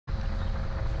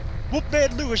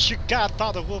Wolfman Lewis, your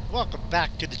godfather Wolf. Welcome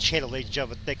back to the channel, ladies and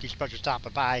gentlemen. Thank you so much for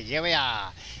stopping by. Here we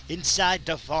are, inside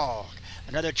the fog.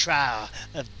 Another trial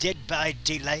of Dead by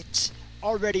Daylight,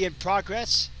 already in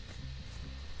progress.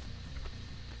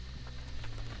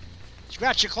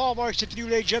 Scratch your claw marks if you,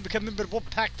 ladies and gentlemen, become a member of the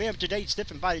Wolfpack fam today.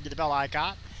 Sniff and bite into the bell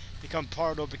icon. Become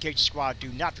part of the Notification Squad. Do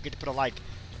not forget to put a like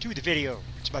to the video.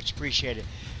 It's much appreciated.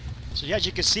 So as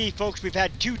you can see, folks, we've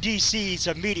had 2 DCs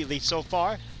immediately so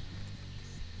far.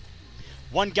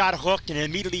 One got hooked and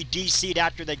immediately DC'd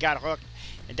after they got hooked,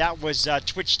 and that was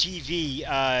Twitch TV,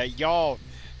 y'all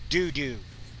doo-doo.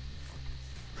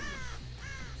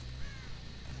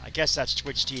 I guess that's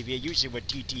Twitch TV, usually what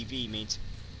TTV means.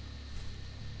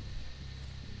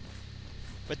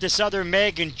 But this other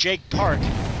Meg and Jake Park,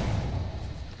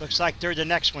 looks like they're the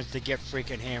next ones to get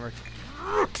freaking hammered.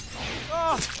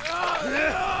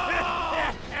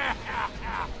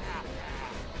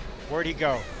 Where'd he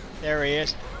go? There he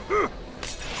is.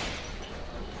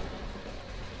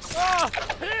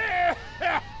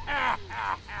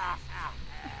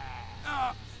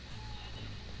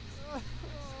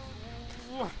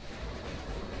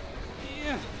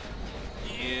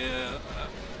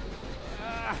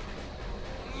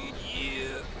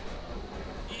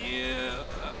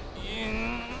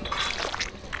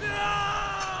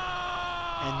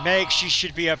 And Meg, she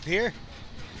should be up here.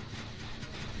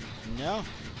 No.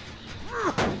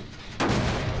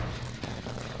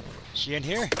 She in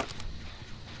here?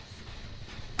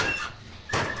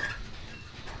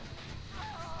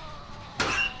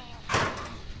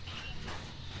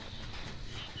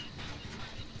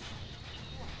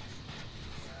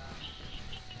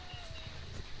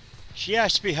 She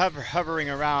has to be hovering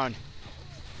around.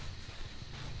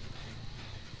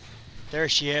 There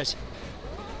she is.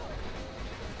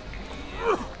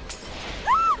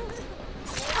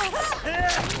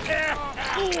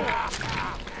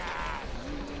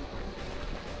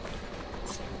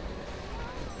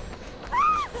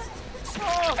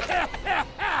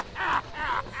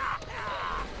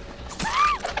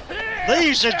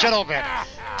 Ladies and gentlemen,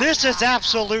 this is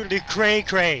absolutely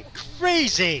crazy.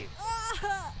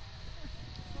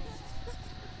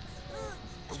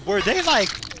 Were they like,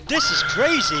 this is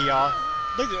crazy, y'all.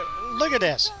 Look at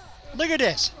this. Look at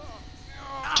this.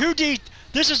 2D,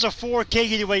 this is a 4K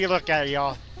either way you look at it,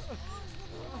 y'all.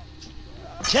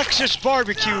 Texas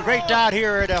barbecue right down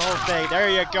here in the whole thing. There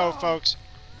you go, folks.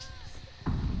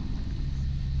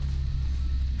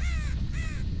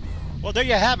 Well, there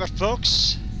you have it,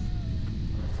 folks.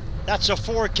 That's a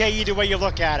 4K either way you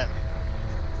look at it.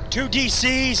 2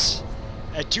 DCs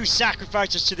and 2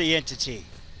 sacrifices to the entity.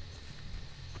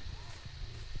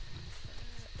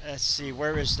 Let's see,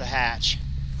 where is the hatch?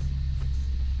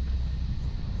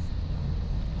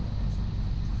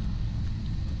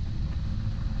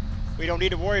 We don't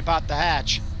need to worry about the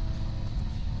hatch.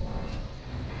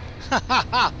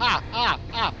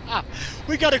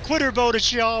 We got a quitter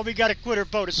bonus, y'all. We got a quitter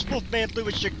bonus. Wolfman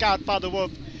Lewis, your godfather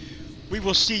Wolf. We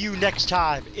will see you next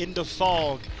time in the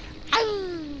fog.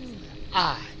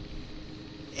 I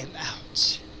am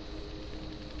out.